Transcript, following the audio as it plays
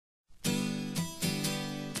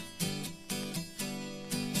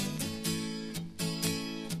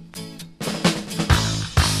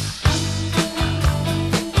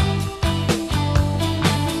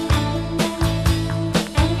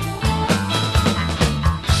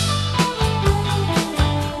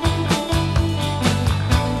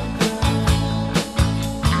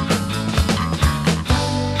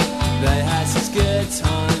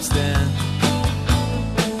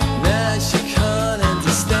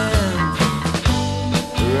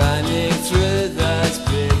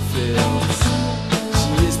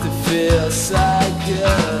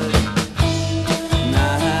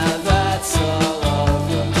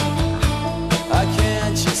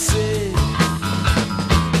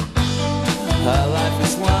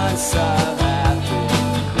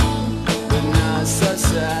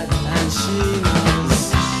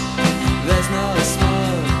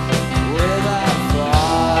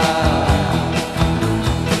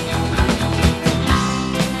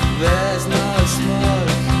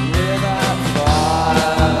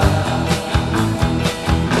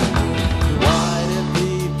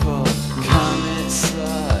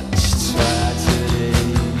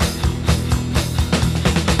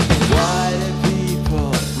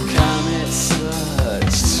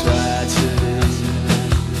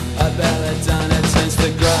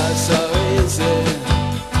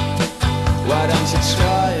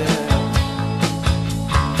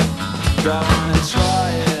Don't wanna try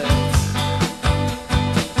it.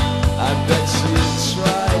 I bet you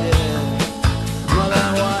tried it more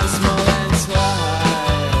than once, more than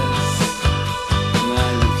twice. Now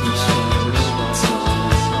you can try it one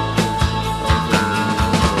time over.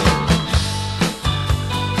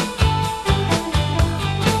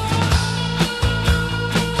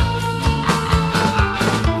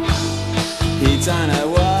 He don't know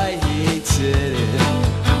why he did it.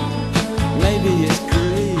 Maybe it's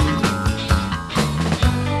greed.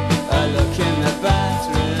 I look in the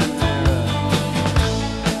bathroom mirror.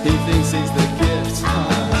 He thinks he's the gift.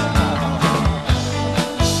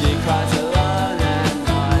 She cries alone at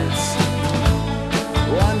night,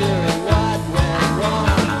 wondering what went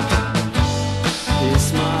wrong. He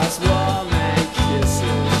smiles warm and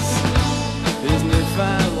kisses his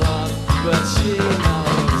newfound love, but she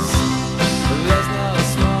knows there's no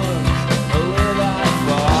smoke without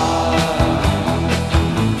fire.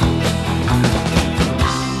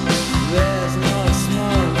 There's no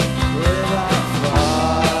smoke without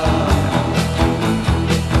fire.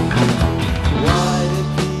 Why do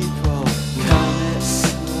people commit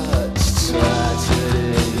such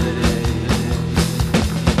tragedy?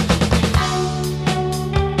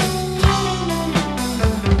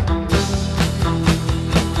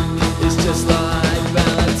 It's just like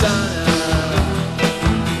Belladonna.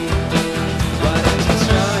 Why don't you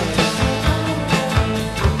try it?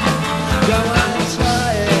 Don't wanna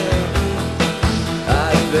try it.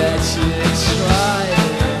 I bet you try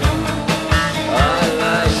it. I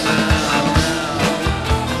like now.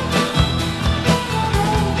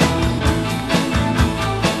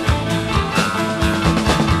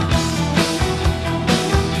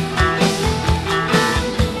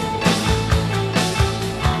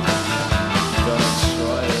 Don't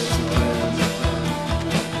try it again.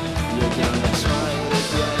 You're gonna try it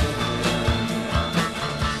again.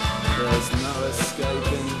 There's no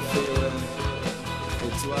escaping the feeling.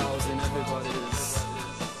 It dwells in everybody's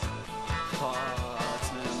heart.